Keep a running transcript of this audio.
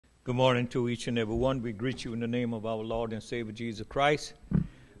Good morning to each and every one. We greet you in the name of our Lord and Savior Jesus Christ.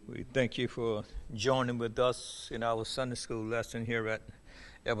 We thank you for joining with us in our Sunday school lesson here at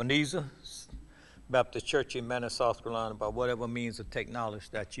Ebenezer Baptist Church in Manor, South Carolina, by whatever means of technology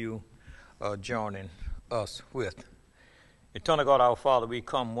that you are joining us with. Eternal God, our Father, we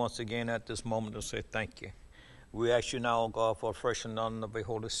come once again at this moment to say thank you. We ask you now, O God, for a fresh anointing of the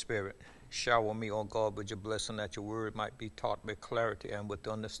Holy Spirit. Shower me, O God, with your blessing, that your word might be taught with clarity and with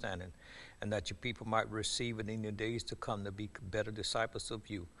understanding, and that your people might receive it in the days to come to be better disciples of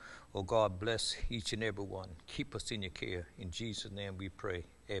you. O God, bless each and every one. Keep us in your care. In Jesus' name we pray.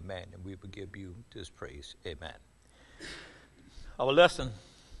 Amen. And we will give you this praise. Amen. Our lesson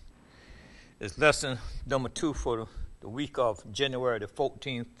is lesson number 2 for the week of January the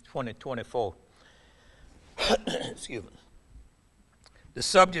 14th, 2024. Excuse me. The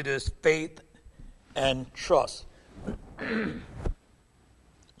subject is faith and trust.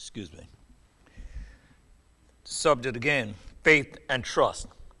 Excuse me. The subject again, faith and trust.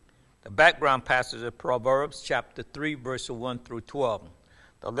 The background passage is Proverbs chapter 3, verses 1 through 12.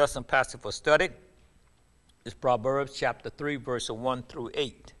 The lesson passage for study is Proverbs chapter 3, verses 1 through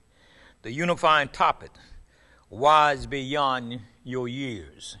 8. The unifying topic, wise beyond your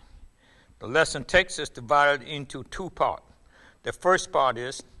years. The lesson text is divided into 2 parts. The first part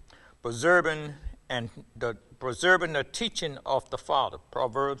is preserving the teaching of the Father.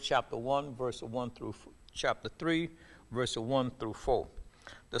 Proverbs chapter 1, verse 1 through chapter 3, verse 1 through 4.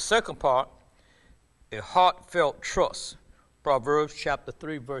 The second part, a heartfelt trust. Proverbs chapter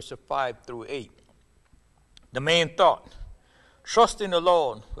 3, verse 5 through 8. The main thought, trust in the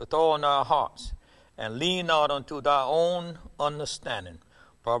Lord with all our hearts, and lean not unto thy own understanding.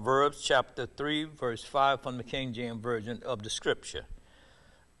 Proverbs chapter 3, verse 5 from the King James Version of the Scripture.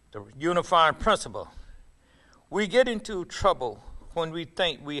 The unifying principle. We get into trouble when we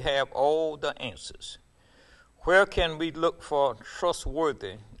think we have all the answers. Where can we look for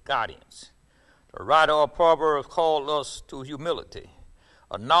trustworthy guidance? The writer of Proverbs called us to humility,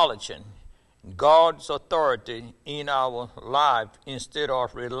 acknowledging God's authority in our life instead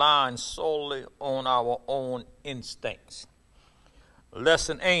of relying solely on our own instincts.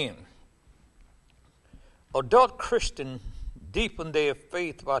 Lesson aim. Adult Christians deepen their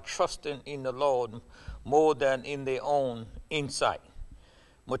faith by trusting in the Lord more than in their own insight.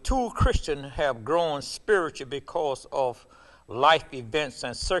 Mature Christians have grown spiritually because of life events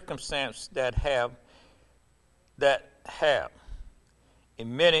and circumstances that have,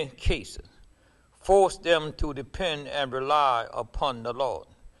 in many cases, forced them to depend and rely upon the Lord.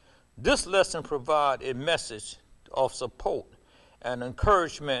 This lesson provides a message of support and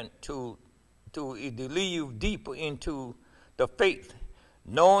encouragement to lead deeper into the faith,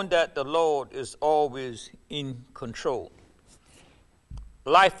 knowing that the Lord is always in control.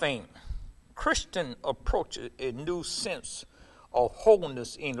 Life aim. Christian approaches a new sense of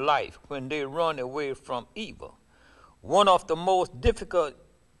wholeness in life when they run away from evil. One of the most difficult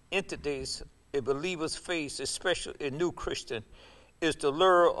entities a believer's face, especially a new Christian, is the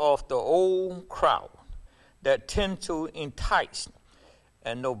lure of the old crowd that tend to entice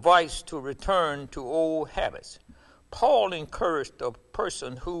and novice to return to old habits. Paul encouraged the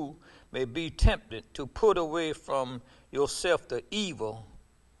person who may be tempted to put away from yourself the evil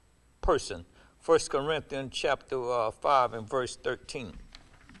person. 1 Corinthians chapter 5 and verse 13.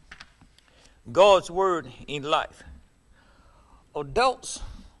 God's word in life. Adults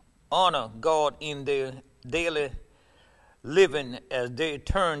honor God in their daily living as they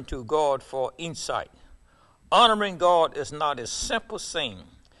turn to God for insight. Honoring God is not a simple thing,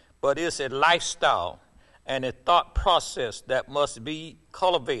 but it's a lifestyle and a thought process that must be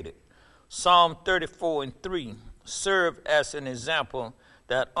cultivated. Psalm 34 and 3 serve as an example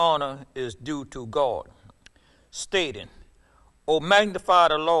that honor is due to God, stating, O magnify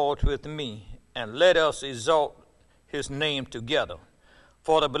the Lord with me, and let us exalt his name together.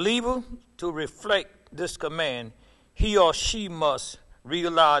 For the believer to reflect this command, he or she must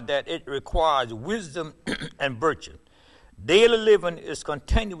realize that it requires wisdom and virtue. Daily living is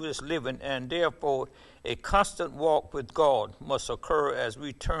continuous living, and therefore a constant walk with God must occur as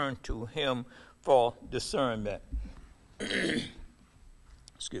we turn to him for discernment.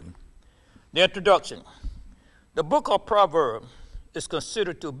 Excuse me. The introduction. The book of Proverbs is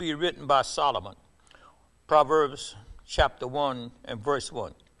considered to be written by Solomon. Proverbs chapter 1 and verse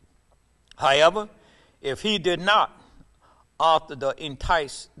 1. However, if he did not author the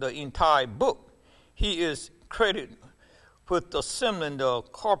entire book, he is credited with assembling the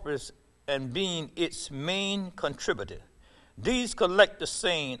corpus and being its main contributor. These collective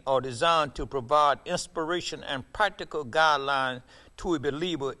sayings are designed to provide inspiration and practical guidelines to a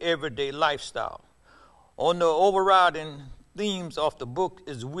believer's everyday lifestyle. On the overriding themes of the book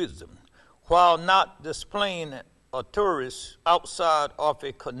is wisdom, while not displaying a tourist outside of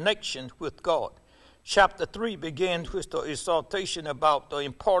a connection with God. Chapter 3 begins with the exhortation about the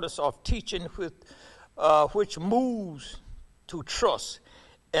importance of teaching which moves to trust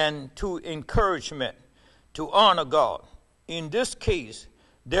and to encouragement to honor God. In this case,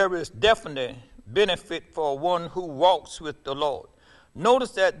 there is definite benefit for one who walks with the Lord.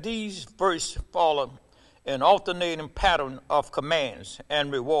 Notice that these verses follow an alternating pattern of commands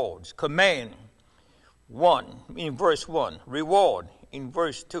and rewards. Command 1 in verse 1, reward in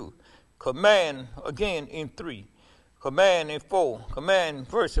verse 2, command again in 3, command in 4, command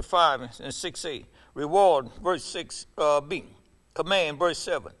verse 5 and 6a, reward verse 6b, command verse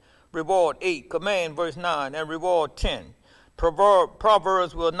 7, reward 8, command verse 9, and reward 10.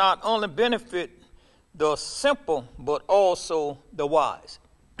 Proverbs will not only benefit the simple, but also the wise.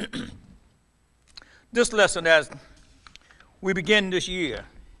 This lesson, as we begin this year,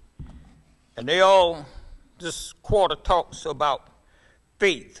 and this quarter talks about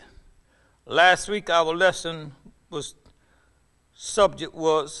faith. Last week our lesson subject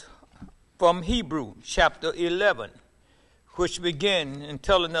was from Hebrews chapter 11, which began in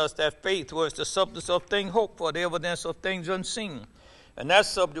telling us that faith was the substance of things hoped for, the evidence of things unseen. And that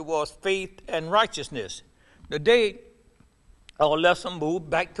subject was faith and righteousness. Today, our lesson moved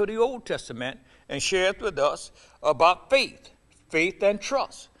back to the Old Testament and shared with us about faith and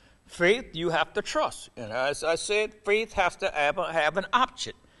trust. Faith, you have to trust. And as I said, faith has to have an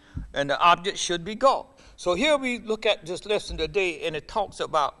object, and the object should be God. So here we look at this lesson today, and it talks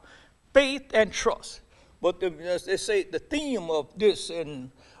about faith and trust. But as they say, the theme of this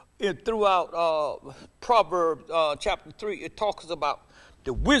throughout Proverbs chapter 3, it talks about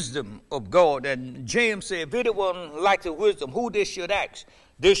the wisdom of God. And James said, if anyone lacks the wisdom, who they should ask?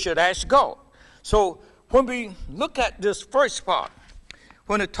 They should ask God. So when we look at this first part,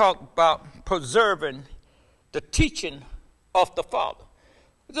 when it talks about preserving the teaching of the Father,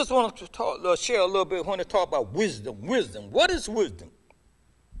 I just want to share a little bit when it talks about wisdom. Wisdom. What is wisdom?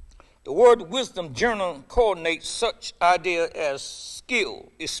 The word wisdom generally coordinates such idea as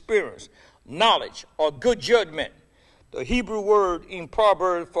skill, experience, knowledge, or good judgment. The Hebrew word in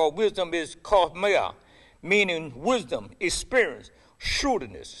Proverbs for wisdom is chokhmah, meaning wisdom, experience,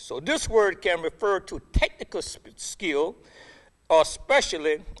 shrewdness. So this word can refer to technical skill or special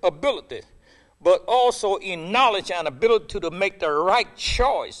ability, but also in knowledge and ability to make the right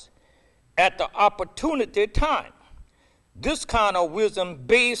choice at the opportunity time. This kind of wisdom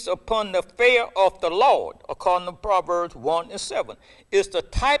based upon the fear of the Lord, according to Proverbs 1 and 7, is the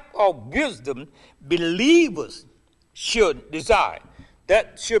type of wisdom believers should desire.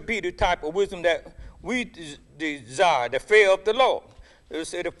 That should be the type of wisdom that we desire, the fear of the Lord. They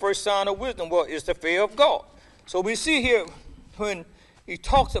say the first sign of wisdom is the fear of God. So we see here when he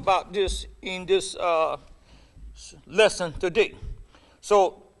talks about this in this lesson today.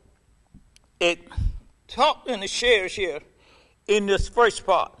 So it talked and it shares here in this first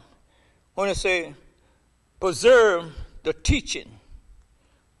part when it says preserve the teaching,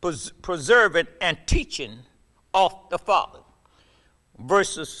 preserving and teaching of the Father.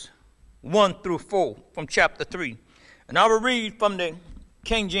 Verses 1 through 4 from chapter 3. And I will read from the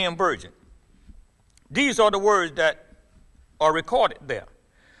King James Version. These are the words that are recorded there.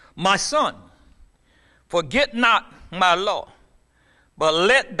 My son, forget not my law, but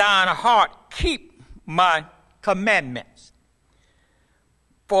let thine heart keep my commandments.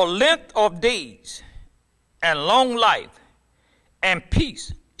 For length of days and long life and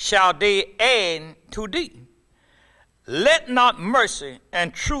peace shall they add to thee. Let not mercy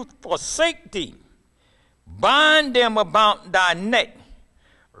and truth forsake thee. Bind them about thy neck.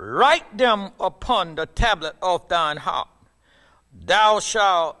 Write them upon the tablet of thine heart.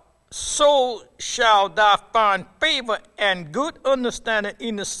 So shall thou find favor and good understanding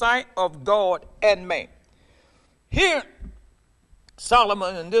in the sight of God and man. Here,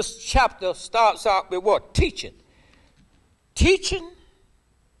 Solomon in this chapter starts out with what? Teaching. Teaching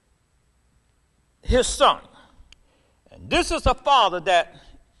his son. And this is a father that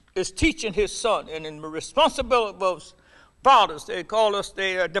is teaching his son. And in the responsibility of fathers, they call us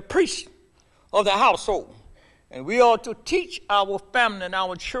the priest of the household. And we ought to teach our family and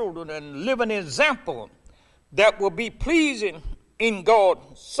our children and live an example that will be pleasing in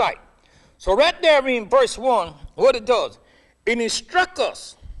God's sight. So right there in verse 1, what it does, it instructs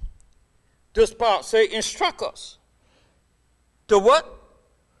us. This part say instruct us. To what?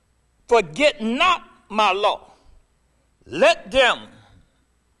 Forget not my law. let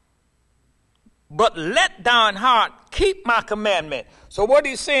thine heart keep my commandment. So what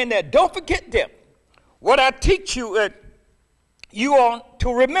he's saying there, don't forget them. What I teach you, you ought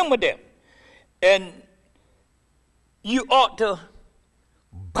to remember them. And you ought to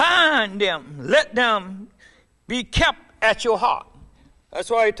bind them, let them be kept at your heart. That's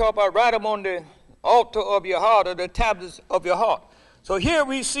why he talk about write them on the altar of your heart, or the tablets of your heart. So here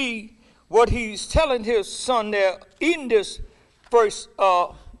we see what he's telling his son there in this first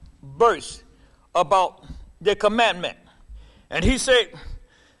verse about the commandment. And he said,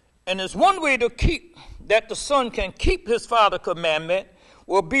 and there's one way to keep, that the son can keep his father's commandment,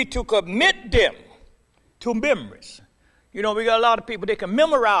 will be to commit them to memories. You know, we got a lot of people, they can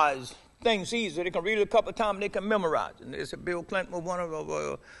memorize things easily. They can read it a couple of times and they can memorize. And they said Bill Clinton was one of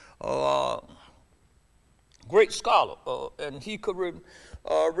a great scholar, and he could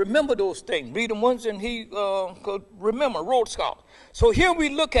remember those things. Read them once and he could remember, wrote scholar. So here we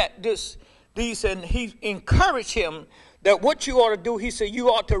look at these, and he encouraged him that what you ought to do, he said, you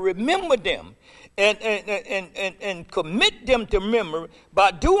ought to remember them and commit them to memory.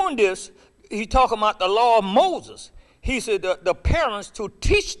 By doing this, he talking about the law of Moses. He said the parents to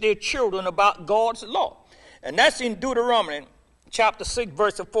teach their children about God's law. And that's in Deuteronomy chapter 6,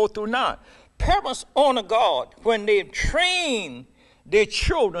 verses 4 through 9. Parents honor God when they train their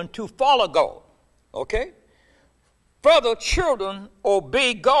children to follow God. Okay? Further, children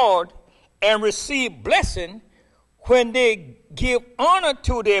obey God and receive blessing when they give honor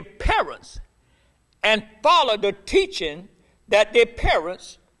to their parents and follow the teaching that their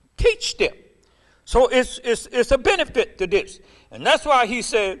parents teach them. So it's a benefit to this. And that's why he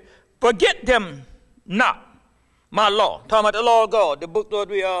said, forget them not, my law. Talking about the law of God, the book of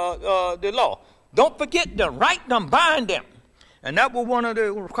the law. Don't forget them, write them, bind them. And that was one of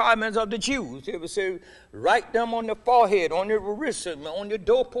the requirements of the Jews. They would say, write them on the forehead, on your wrist, on your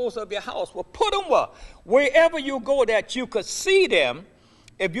doorpost of your house. Well, put them wherever you go that you could see them.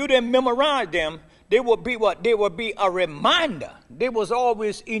 If you didn't memorize them, they would be what? They would be a reminder. They was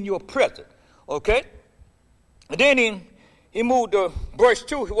always in your presence. Okay? And then he moved to verse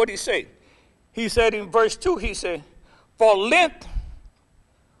 2. What did he say? He said in verse 2, he said, for length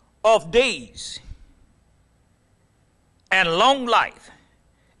of days and long life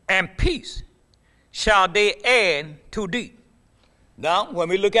and peace shall they add to thee. Now, when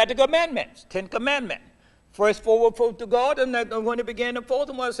we look at the commandments, 10 commandments, first 4 were for to God, and then when it began the fourth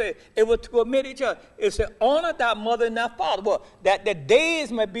one, it was to commit each other. It said, honor thy mother and thy father. Well, that the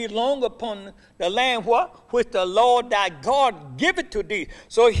days may be long upon the land, what? Which the Lord thy God giveth to thee.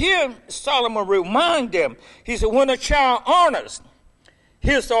 So here Solomon remind them, he said, when a child honors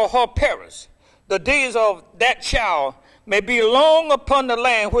his or her parents, the days of that child may be long upon the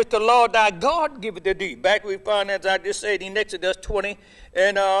land which the Lord thy God giveth to thee. Back we find, as I just said, in Exodus 20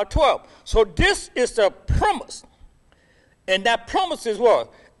 and 12. So this is the promise. And that promise is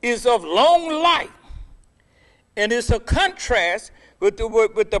what? Is of long life. And it's a contrast with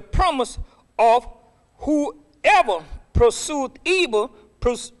the promise of whoever pursued evil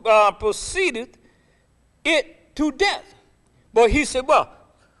proceeded it to death. But he said, well,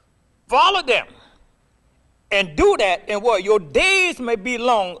 follow them. And do that, and what? Your days may be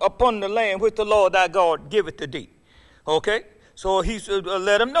long upon the land which the Lord thy God giveth to thee. Okay? So he said,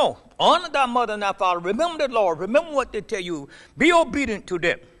 let them know. Honor thy mother and thy father. Remember the Lord. Remember what they tell you. Be obedient to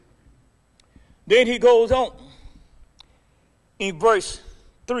them. Then he goes on in verse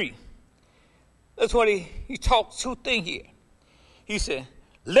 3. That's what he talks 2 things here. He said,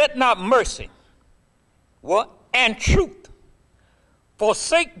 let not mercy, what? And truth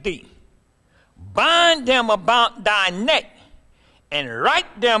forsake thee. Bind them about thy neck, and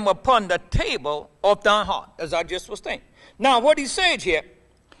write them upon the table of thy heart, as I just was saying. Now, what he said here,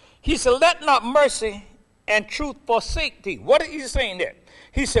 he said, let not mercy and truth forsake thee. What is he saying there?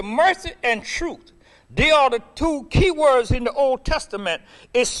 He said, mercy and truth, they are the 2 key words in the Old Testament,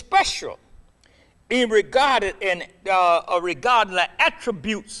 is special in regarding the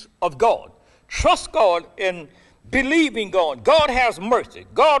attributes of God. Trust God and believe in God. God has mercy.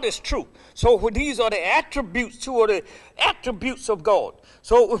 God is truth. So these are the attributes, 2 of the attributes of God.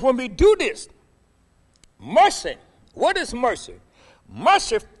 So when we do this, mercy, what is mercy?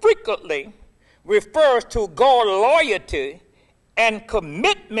 Mercy frequently refers to God's loyalty and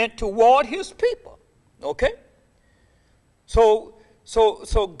commitment toward his people. Okay? So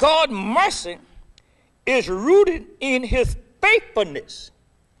God's mercy is rooted in his faithfulness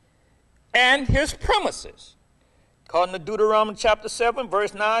and his promises. According to Deuteronomy chapter 7,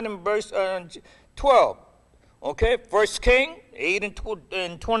 verse 9 and verse 12. Okay, 1 King 8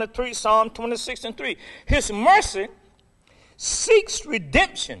 and 23, Psalm 26 and 3. His mercy seeks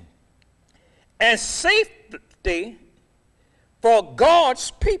redemption and safety for God's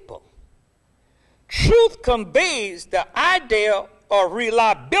people. Truth conveys the idea of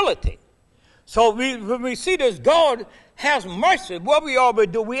reliability. So when we see this, God has mercy. What we always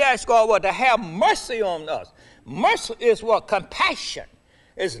do, we ask God what to have mercy on us. Mercy is what? Compassion.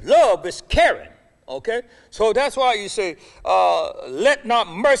 It's love. It's caring. Okay? So that's why you say, let not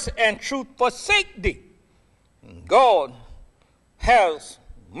mercy and truth forsake thee. God has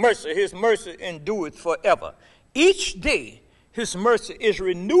mercy. His mercy endureth forever. Each day, his mercy is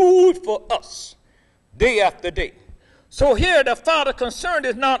renewed for us, day after day. So here the Father concerned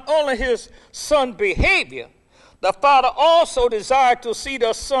is not only his son's behavior, the Father also desired to see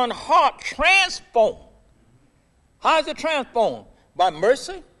the son's heart transformed. How is it transformed? By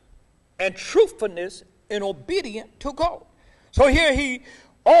mercy and truthfulness and obedience to God. So here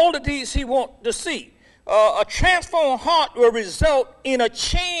all of these he wants to see. A transformed heart will result in a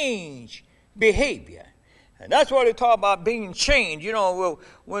change behavior. And that's what they talk about being changed. You know,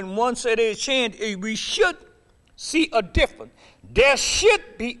 when one said it's changed, we should see a difference. There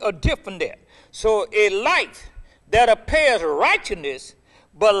should be a difference there. So a life that appears righteousness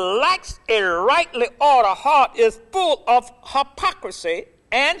but lacks a rightly ordered heart is full of hypocrisy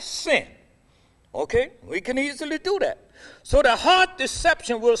and sin. Okay? We can easily do that. So the heart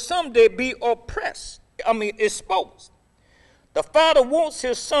deception will someday be exposed. The Father wants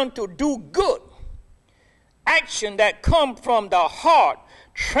his son to do good. Action that comes from the heart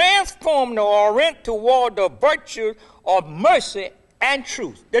transform the orient toward the virtue of mercy and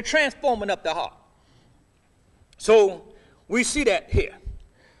truth. They're transforming up the heart. So we see that here.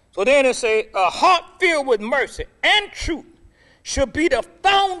 So then it says, a heart filled with mercy and truth should be the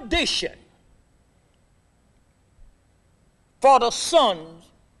foundation for the son's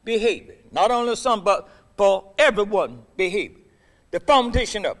behavior. Not only the son, but for everyone's behavior. The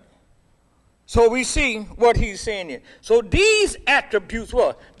foundation of it. So we see what he's saying here. So these attributes,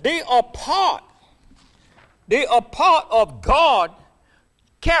 what? They are part of God's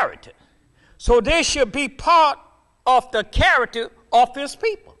character. So they should be part of the character of his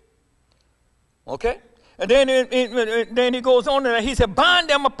people. Okay? And then he goes on and he said, bind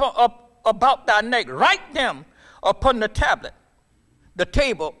them about thy neck, write them upon the tablet, the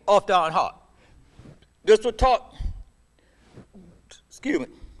table of thine heart. This was taught,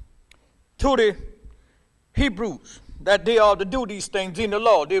 to the Hebrews, that they are to do these things in the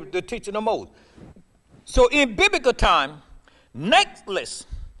law, the teaching of Moses. So in biblical time, necklace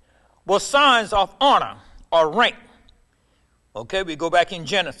was signs of honor or rank. Okay, we go back in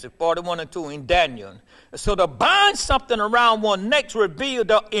Genesis 41 and 2 in Daniel. So to bind something around one's neck reveals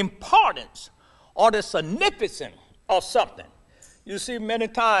the importance or the significance of something. You see, many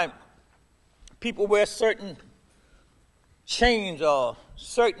times people wear certain chains or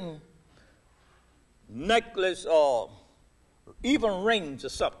certain necklace or even rings or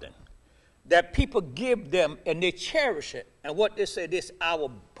something that people give them and they cherish it. And what they say, I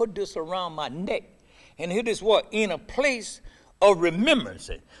will put this around my neck. And it is what? In a place of remembrance.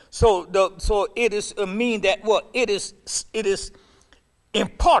 So it is mean that what? It is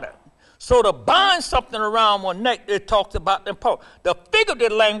important. So to bind something around one neck, it talks about the important. The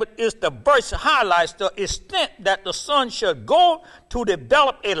figurative language is the verse highlights the extent that the son should go to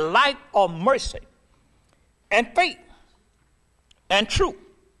develop a life of mercy and faith and truth.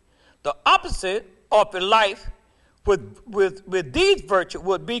 The opposite of a life with these virtues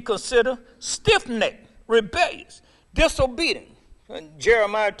would be considered stiff-necked, rebellious, disobedient. And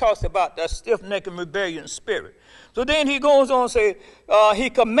Jeremiah talks about that stiff-necked and rebellious spirit. So then he goes on and says, he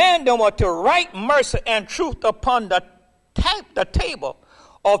commanded them to write mercy and truth upon the table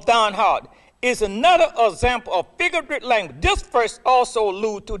of thine heart. Is another example of figurative language. This verse also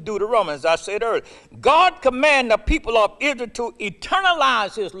alludes to Deuteronomy, as I said earlier. God commanded the people of Israel to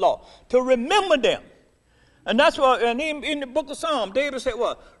eternalize his law, to remember them. And that's what, and in the book of Psalms, David said,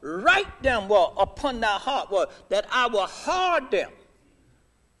 well, write them, well, upon thy heart, well, that I will hard them,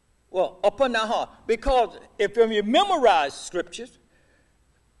 well, upon thy heart. Because if you memorize scriptures,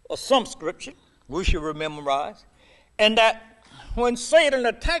 or some scripture, we should memorize, and that when Satan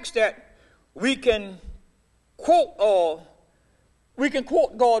attacks that, we can quote God's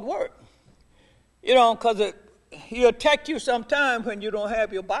word. You know, because he'll attack you sometime when you don't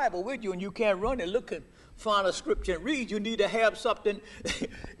have your Bible with you and you can't run and look and find a scripture and read. You need to have something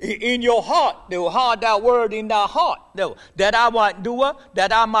in your heart. They will hide that word in thy heart. That I might do what?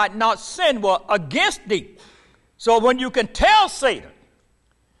 That I might not sin against thee. So when you can tell Satan,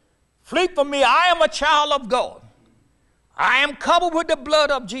 flee from me, I am a child of God. I am covered with the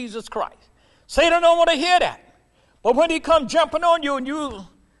blood of Jesus Christ. Satan don't want to hear that. But when he comes jumping on you and you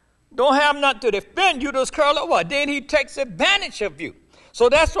don't have nothing to defend, you just curl over. Then he takes advantage of you. So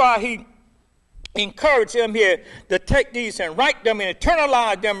that's why he encouraged him here to take these and write them and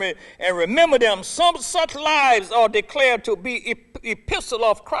internalize them and remember them. Some such lives are declared to be epistle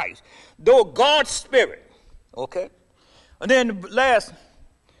of Christ, though God's Spirit. Okay? And then the last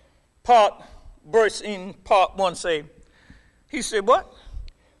part, verse in part 1 say, he said, what?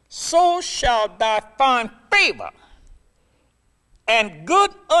 So shall thou find favor and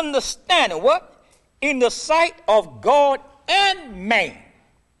good understanding, what? In the sight of God and man.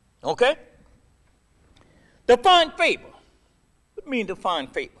 Okay? To find favor. What means to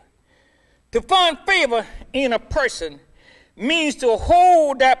find favor? To find favor in a person means to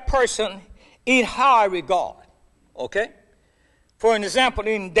hold that person in high regard. Okay? For an example,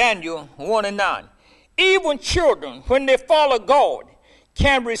 in Daniel 1:9, even children, when they follow God,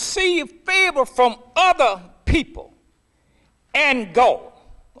 can receive favor from other people and God.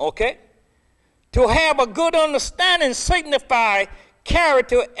 Okay? To have a good understanding signifies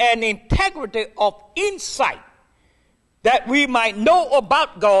character and integrity of insight, that we might know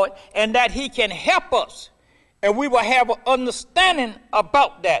about God and that he can help us. And we will have an understanding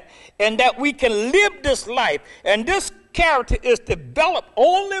about that, and that we can live this life. And this character is developed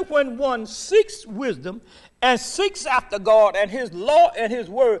only when one seeks wisdom and seeks after God and his law and his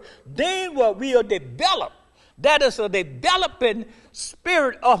word. Then what we are developed, that is a developing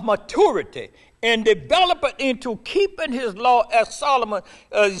spirit of maturity, and develop it into keeping his law, as Solomon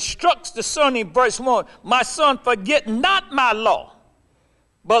instructs the son in verse 1. My son, forget not my law,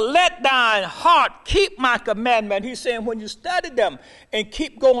 but let thine heart keep my commandment. He's saying when you study them and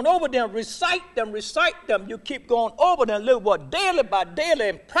keep going over them, recite them, you keep going over them, live what? Daily by daily,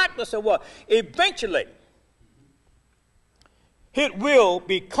 and practice of what? Eventually, it will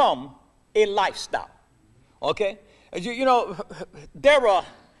become a lifestyle. Okay? You know, there are,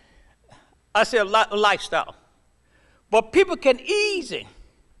 I say, a lot of lifestyle. But people can easily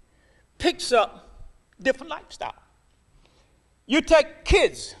pick up different lifestyle. You take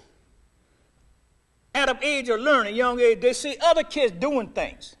kids at an age of learning, young age, they see other kids doing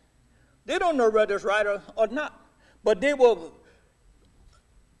things. They don't know whether it's right or not. But they will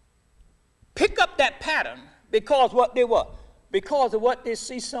pick up that pattern because what they were, because of what they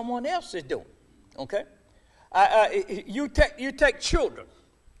see someone else is doing. Okay? You take children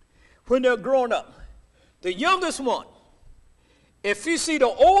when they're growing up. The youngest one, if you see the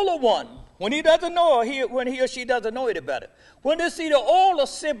older one, when he doesn't know, when he or she doesn't know any better, when they see the older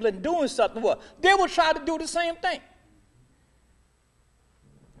sibling doing something, what? They will try to do the same thing.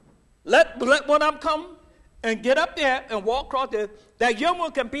 Let one of them come and get up there and walk across there. That young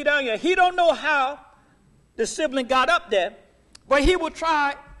one can be down here. He don't know how the sibling got up there, but he will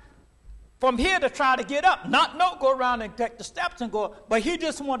try from here to try to get up. Not go around and take the steps and go, but he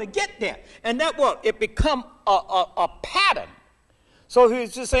just want to get there. And that what? It become a pattern. So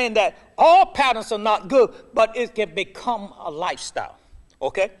he's just saying that all patterns are not good, but it can become a lifestyle.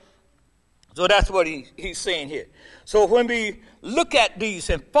 Okay? So that's what he's saying here. So when we look at these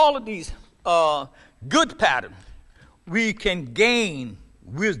and follow these good patterns, we can gain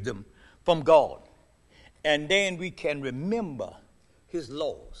wisdom from God. And then we can remember his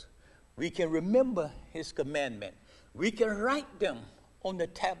laws. We can remember his commandment. We can write them on the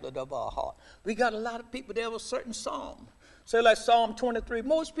tablet of our heart. We got a lot of people, there was certain psalms. Say like Psalm 23.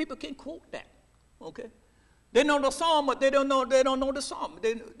 Most people can quote that. Okay? They know the psalm, but they don't know the psalm.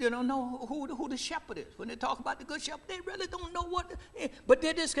 They don't know who the shepherd is. When they talk about the good shepherd, they really don't know what. But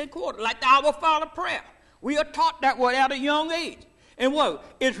they just can quote it. Like the Our Father prayer. We are taught that word at a young age. And what?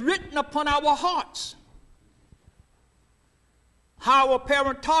 It's written upon our hearts. How our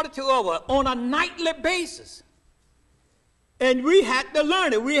parent taught it to us on a nightly basis. And we had to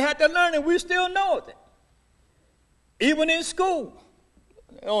learn it. We still know it. Even in school.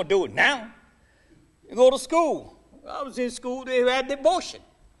 They don't do it now. You go to school. I was in school, they had devotion.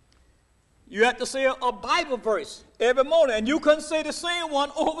 You had to say a Bible verse every morning, and you couldn't say the same one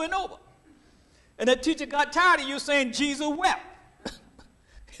over and over. And the teacher got tired of you saying Jesus wept.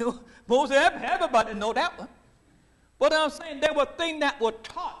 Most everybody know that one. But I'm saying there were things that were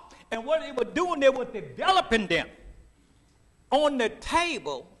taught, and what they were doing, they were developing them on the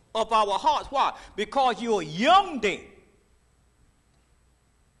table of our hearts. Why? Because you're young then.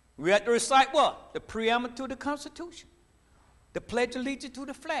 We had to recite what? The preamble to the Constitution. The Pledge of Allegiance to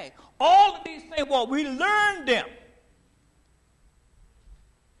the flag. All of these things, well, we learned them.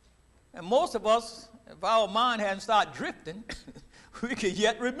 And most of us, if our mind hadn't started drifting, we could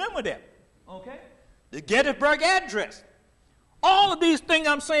yet remember them. Okay? The Gettysburg Address. All of these things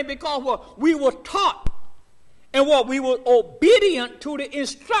I'm saying because we were taught. And what? We were obedient to the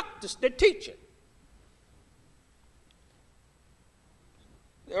instructors, the teacher.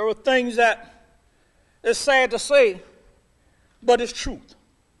 There are things that it's sad to say, but it's truth.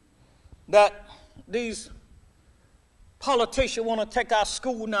 That these politicians want to take our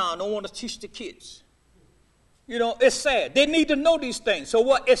school now and don't want to teach the kids. You know, it's sad. They need to know these things. So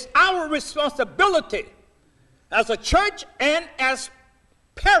what? It's our responsibility as a church and as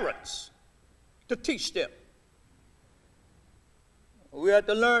parents to teach them. We had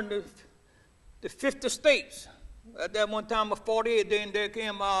to learn the 50 states. At that one time of 48, then there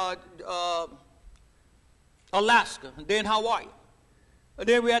came Alaska, and then Hawaii. And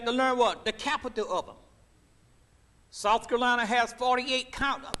then we had to learn what? The capital of them. South Carolina has 46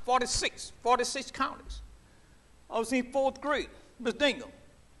 counties. I was in 4th grade, Miss Dingham.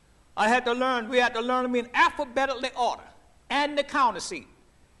 We had to learn them in alphabetical order and the county seat.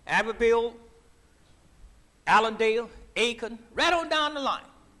 Abbeville, Allendale, Aiken, right on down the line.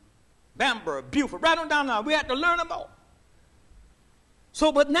 Bamberg, Beaufort, right on down the line. We had to learn them all.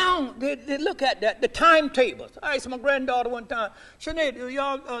 So, but now they look at that, the timetables. I asked my granddaughter one time,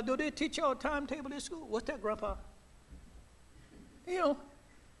 Sinead, do they teach y'all a timetable in school? What's that, Grandpa? You know,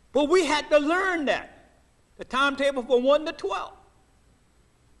 but we had to learn that. The timetable from 1 to 12.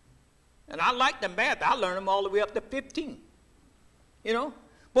 And I like the math. I learned them all the way up to 15. You know?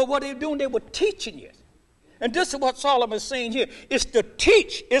 But what they were doing, they were teaching you. And this is what Solomon's saying here. It's to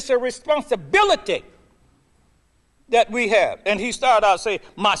teach. It's a responsibility that we have. And he started out saying,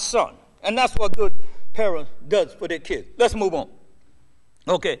 my son. And that's what a good parent does for their kids. Let's move on.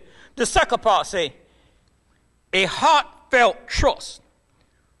 Okay. The second part say, a heartfelt trust.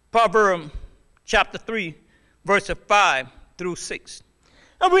 Proverbs chapter 3, verses 5 through 6.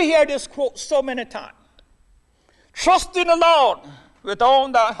 And we hear this quote so many times. Trust in the Lord with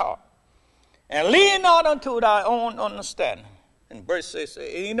all thy heart, and lean not unto thy own understanding. And verse 6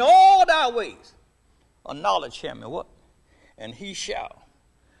 says, in all thy ways acknowledge him, and what? And he shall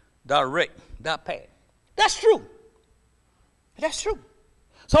direct thy path. That's true. That's true.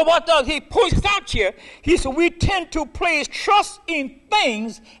 So what does he points out here? He said we tend to place trust in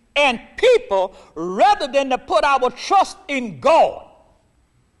things and people rather than to put our trust in God.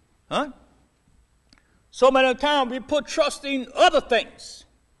 Huh? So many times we put trust in other things,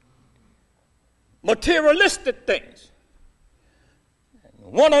 materialistic things.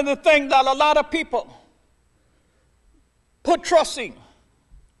 One of the things that a lot of people put trust in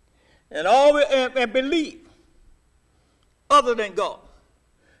and believe other than God.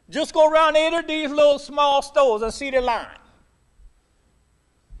 Just go around any of these little small stores and see the line.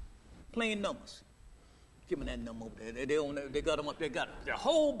 Plain numbers. Give me that number over there. They got them up. They got their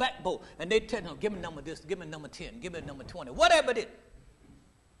whole backbone. And they tell them, give me number this, give me number 10, give me number 20, whatever it is.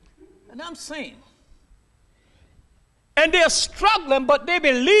 And I'm saying, and they're struggling, but they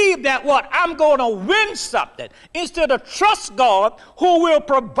believe that what? I'm going to win something. Instead of trust God who will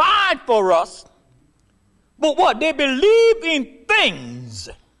provide for us. But what? They believe in things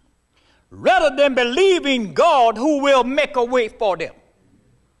rather than believe in God who will make a way for them.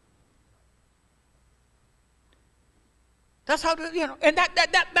 That's how, you know, and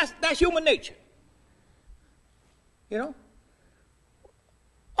that's human nature. You know?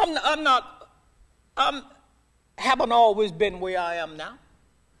 I haven't always been where I am now.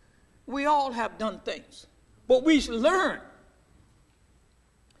 We all have done things. But we learn.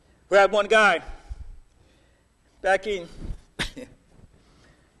 We had one guy back in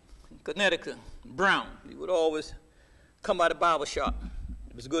Connecticut, Brown. He would always come by the barber shop.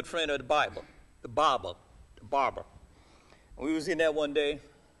 He was a good friend of the Bible, the barber. We was in there one day,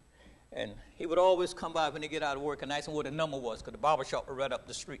 and he would always come by when he get out of work and ask him what the number was, because the barber shop was right up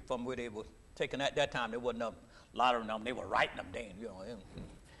the street from where they were taking at that time. There wasn't a lot of them. They were writing them down, you know.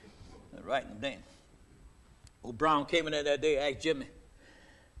 They were writing them down. Old Brown came in there that day, asked Jimmy.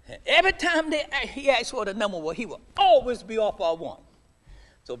 And every time he asked what the number was, he would always be off by one.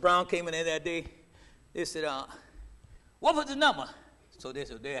 So Brown came in there that day. They said, what was the number? So they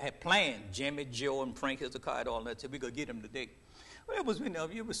said they had planned, Jimmy, Joe, and Frank Hezekiah, all that. Said we could get him today. Well, it was, you know,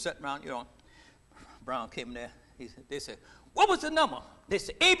 you were sitting around, you know. Brown came in there. They said, what was the number? They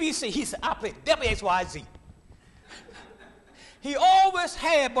said ABC. He said, I played WXYZ. He always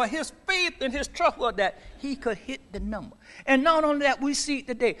had, but his faith and his trust was that he could hit the number. And not only that, we see it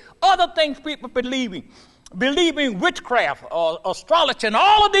today. Other things people believe in witchcraft or astrology and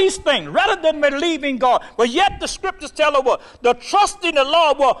all of these things rather than believing God. But yet the scriptures tell us what? The trust in the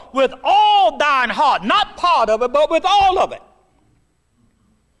Lord was with all thine heart. Not part of it, but with all of it.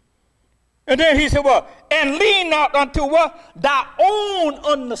 And then he said, well, and lean not unto what? Thy own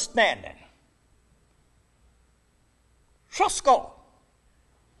understanding. Trust God.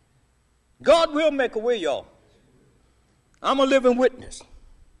 God will make a way, y'all. I'm a living witness.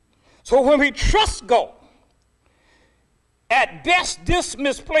 So when we trust God, at best this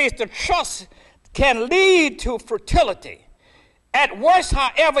misplaced trust can lead to fertility. At worst,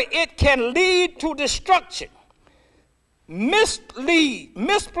 however, it can lead to destruction.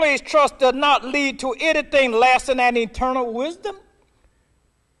 Misplaced trust does not lead to anything lasting and eternal wisdom.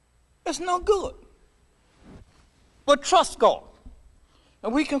 It's no good. But trust God.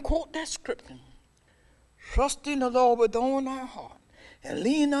 And we can quote that scripture. Trust in the Lord with all our heart, and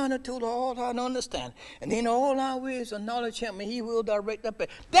lean on it to all our understanding. And in all our ways acknowledge him, and he will direct our path.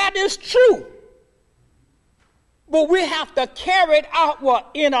 That is true. But we have to carry it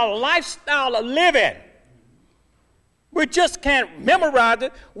out in a lifestyle of living. We just can't memorize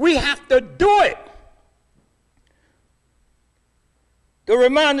it. We have to do it. The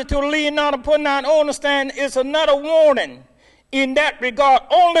reminder to lean on and put on understanding is another warning. In that regard,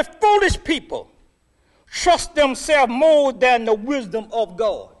 only foolish people trust themselves more than the wisdom of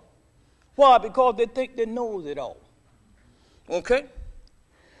God. Why? Because they think they know it all. Okay?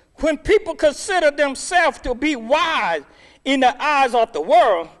 When people consider themselves to be wise in the eyes of the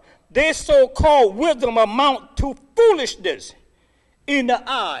world, their so-called wisdom amount to foolishness in the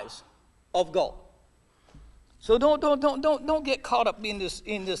eyes of God. So don't get caught up in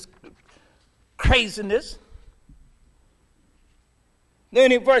this craziness.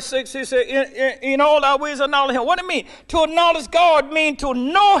 Then in verse 6, he said, in all our ways acknowledge him. What do it mean? To acknowledge God means to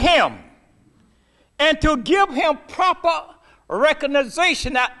know him and to give him proper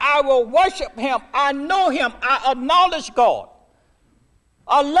recognition that I will worship him. I know him. I acknowledge God.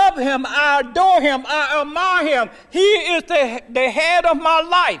 I love him. I adore him. I admire him. He is the head of my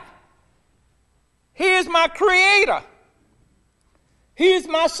life. He is my creator. He is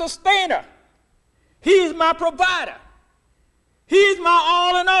my sustainer. He is my provider. He is my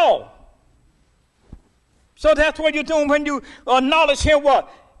all in all. So that's what you're doing when you acknowledge him what?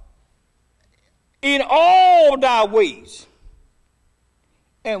 In all thy ways.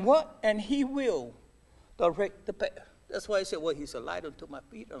 And what? And he will direct the path. That's why he said, well, he's a light unto my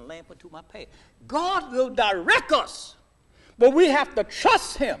feet and a lamp unto my path. God will direct us, but we have to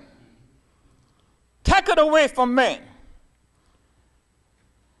trust him. Take it away from man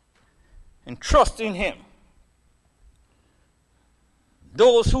and trust in him.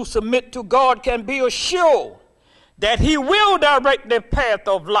 Those who submit to God can be assured that he will direct their path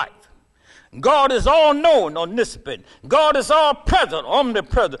of life. God is all-knowing, omniscient. God is all-present,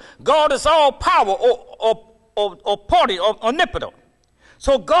 omnipresent. God is all-power, omnipotent.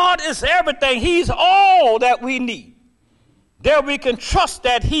 So God is everything. He's all that we need. There we can trust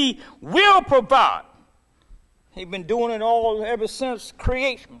that he will provide. He's been doing it all ever since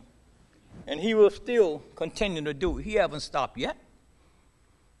creation. And he will still continue to do it. He hasn't stopped yet.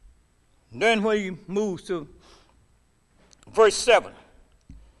 Then when he moves to verse 7,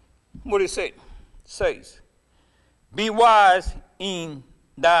 what does it says, be wise in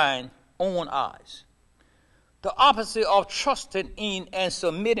thine own eyes. The opposite of trusting in and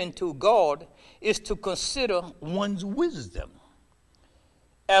submitting to God is to consider one's wisdom.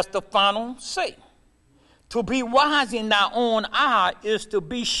 As the final say, to be wise in thy own eye is to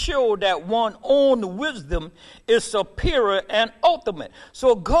be sure that one's own wisdom is superior and ultimate.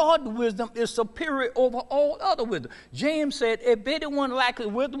 So God's wisdom is superior over all other wisdom. James said, if anyone lacks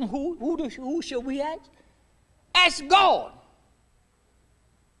wisdom, who should we ask? Ask God.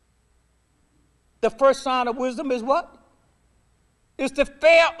 The first sign of wisdom is what? It's the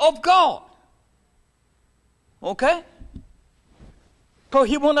fear of God. Okay? So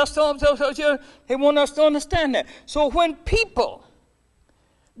he wants us to understand that. So when people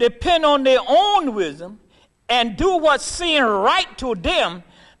depend on their own wisdom and do what seems right to them,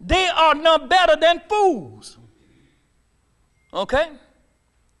 they are none better than fools. Okay?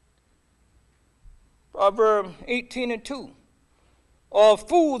 Proverbs 18:2. Or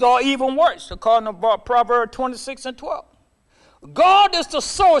fools are even worse, according to Proverbs 26:12. God is the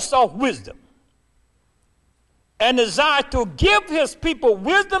source of wisdom and desires to give his people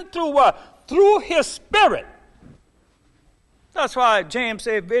wisdom through what? Through his spirit. That's why James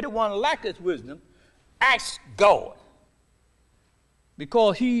said, if anyone lacks wisdom, ask God.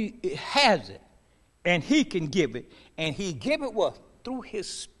 Because he has it, and he can give it, and he give it what? Through his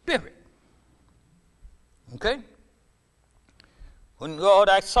spirit. Okay? When God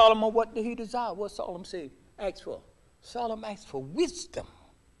asked Solomon what did he desire, what Solomon said, ask for? Solomon asked for wisdom.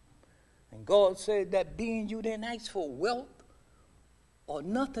 And God said that being you didn't ask for wealth or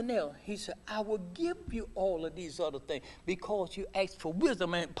nothing else. He said, I will give you all of these other things because you asked for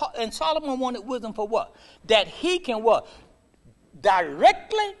wisdom. And Solomon wanted wisdom for what? That he can what?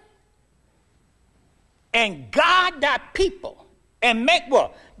 Directly and guide that people and make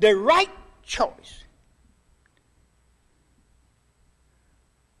what? The right choice.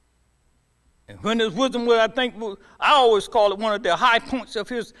 And when his wisdom was, I always call it one of the high points of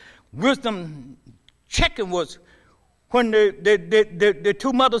his wisdom checking was when the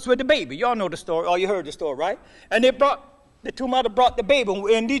two mothers with the baby. Y'all know the story, or you heard the story, right? And the two mothers brought the baby,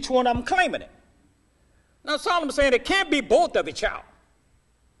 and each one of them claiming it. Now Solomon saying it can't be both of each child.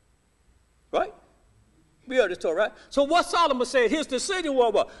 Right? We heard the story, right? So what Solomon said, his decision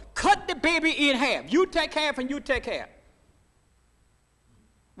was what? Cut the baby in half. You take half and you take half.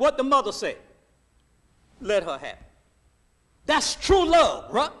 What the mother said, let her have it. That's true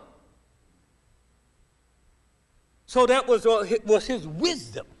love, right? So that was his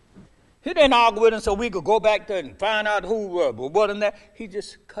wisdom. He didn't argue with him so we could go back there and find out who what and that. He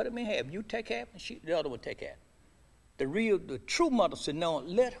just cut him in half. You take half and the other one take half. The true mother said, no,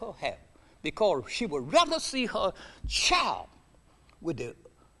 let her have it. Because she would rather see her child with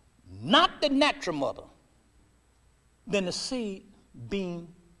not the natural mother than to see being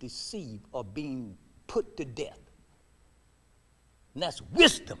deceived or being put to death. And that's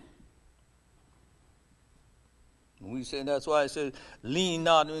wisdom. We say that's why I said, lean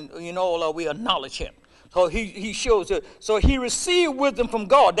not in all our way, acknowledge him. So he shows it. So he received wisdom from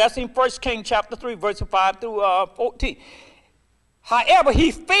God. That's in 1 Kings chapter 3, verses 5 through 14. However,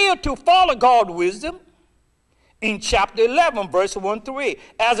 he failed to follow God's wisdom in chapter 11, verse 1 through 8.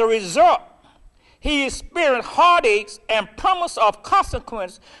 As a result, he experienced heartaches and promise of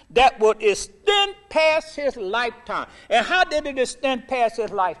consequence that would extend past his lifetime. And how did it extend past his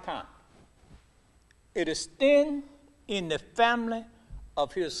lifetime? It extended in the family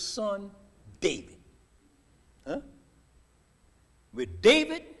of his son David. With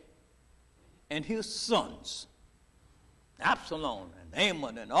David and his sons, Absalom and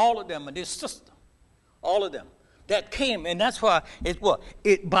Amnon and all of them and his sister, all of them that came, and that's why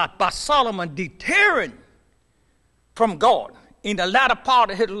by Solomon deterring from God in the latter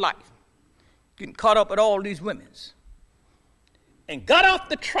part of his life, getting caught up with all these women's, and got off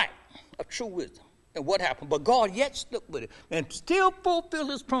the track of true wisdom. And what happened? But God yet stuck with it and still fulfilled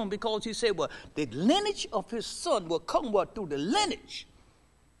his promise because he said, well, the lineage of his son will come through the lineage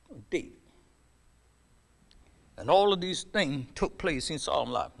of David. And all of these things took place in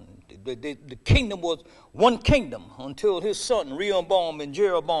Solomon's life. The kingdom was one kingdom until his son Rehoboam and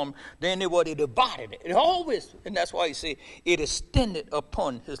Jeroboam, then they divided it. It always, and that's why he said it extended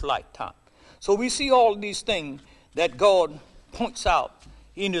upon his lifetime. So we see all of these things that God points out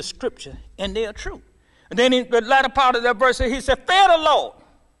in the scripture, and they are true. And then in the latter part of that verse, he said, fear the Lord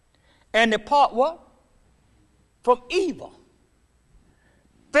and depart what? From evil.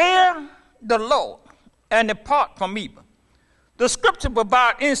 Fear the Lord and depart from evil. The scripture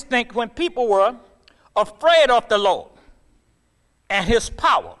provides instinct when people were afraid of the Lord and his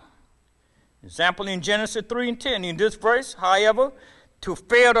power. Example in Genesis 3:10. In this verse, however, to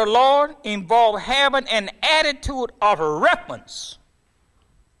fear the Lord involves having an attitude of reverence,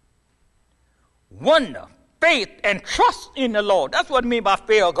 wonder, faith, and trust in the Lord. That's what I mean by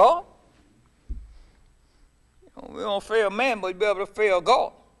fear of God. We don't fear man, but we be able to fear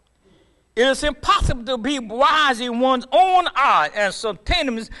God. It is impossible to be wise in one's own eye, and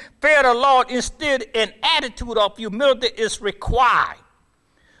sometimes fear the Lord. Instead, an attitude of humility is required.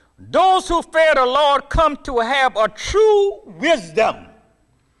 Those who fear the Lord come to have a true wisdom.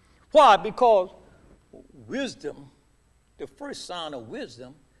 Why? Because wisdom, the first sign of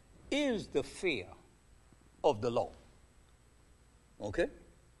wisdom, is the fear of the Lord. Okay?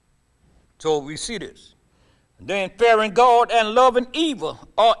 So we see this. Then fearing God and loving evil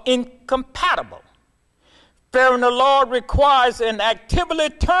are incompatible. Fearing the Lord requires an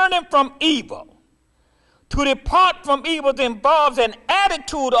activity turning from evil. To depart from evil involves an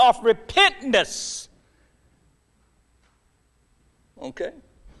attitude of repentance. Okay?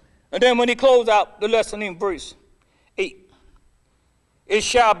 And then when he closed out the lesson in verse 8, it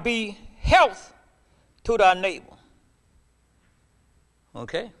shall be health to thy neighbor.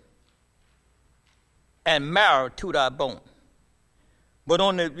 Okay? And marrow to thy bone. But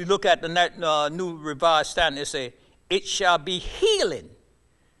you look at the New Revised Standard, it says, it shall be healing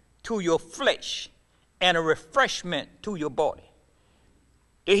to your flesh and a refreshment to your body.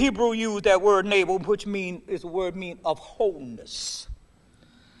 The Hebrew used that word neighbor, which is a word mean of wholeness.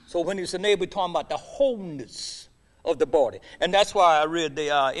 So when it's a neighbor, talking about the wholeness of the body. And that's why I read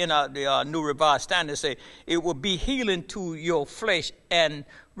the New Revised Standard say it will be healing to your flesh and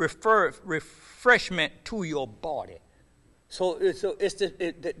refreshment to your body. So it's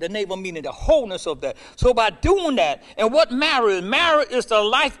the naval meaning the wholeness of that. So by doing that, and what marrow is? Marrow is the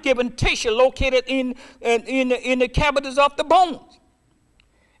life-giving tissue located in the cavities of the bones.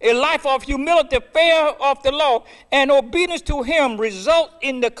 A life of humility, fear of the law, and obedience to him result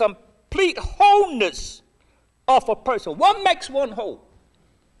in the complete wholeness of a person. What makes one whole?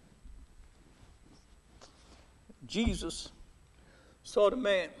 Jesus saw the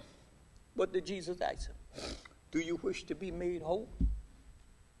man. What did Jesus ask him? Do you wish to be made whole?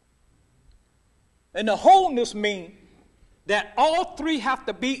 And the wholeness means that all three have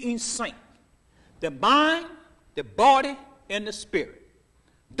to be in sync. The mind, the body, and the spirit.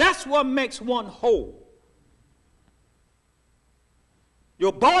 That's what makes one whole.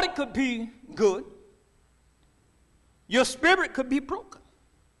 Your body could be good. Your spirit could be broken.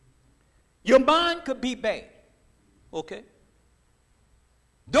 Your mind could be bad. Okay?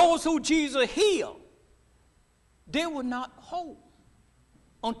 Those who Jesus healed, they were not whole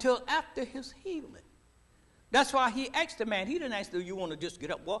until after his healing. That's why he asked the man. He didn't ask, do you want to just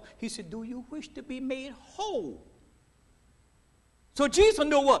get up? Well, he said, do you wish to be made whole? So Jesus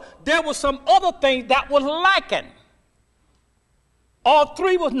knew what? There was some other things that was lacking. All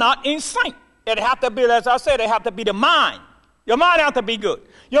three was not in sync. It had to be, as I said, it had to be the mind. Your mind had to be good.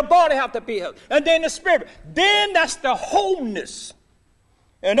 Your body had to be healthy. And then the spirit. Then that's the wholeness.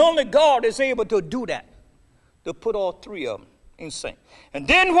 And only God is able to do that, to put all three of them in sync. And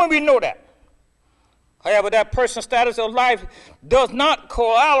then when we know that, however, that person's status of life does not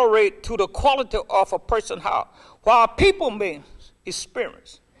correlate to the quality of a person's heart, while people may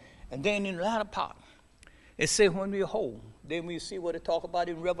experience. And then in the latter part, it says when we're whole, then we see what it talks about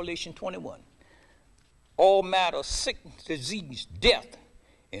in Revelation 21. All matter, sickness, disease, death,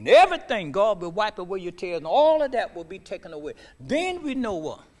 and everything, God will wipe away your tears, and all of that will be taken away. Then we know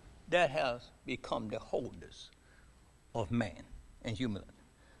what? That has become the wholeness of man and humanity.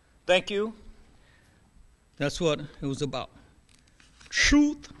 Thank you. That's what it was about.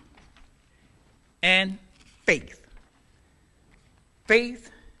 Truth and faith.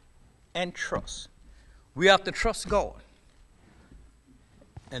 Faith and trust. We have to trust God.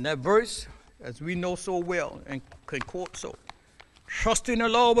 And that verse, as we know so well and can quote so, trust in the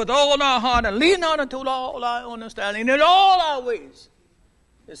Lord with all our heart and lean not unto all our understanding. In all our ways,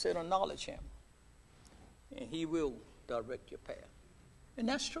 it said, acknowledge him, and he will direct your path. And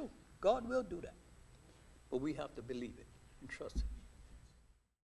that's true. God will do that. But we have to believe it and trust it.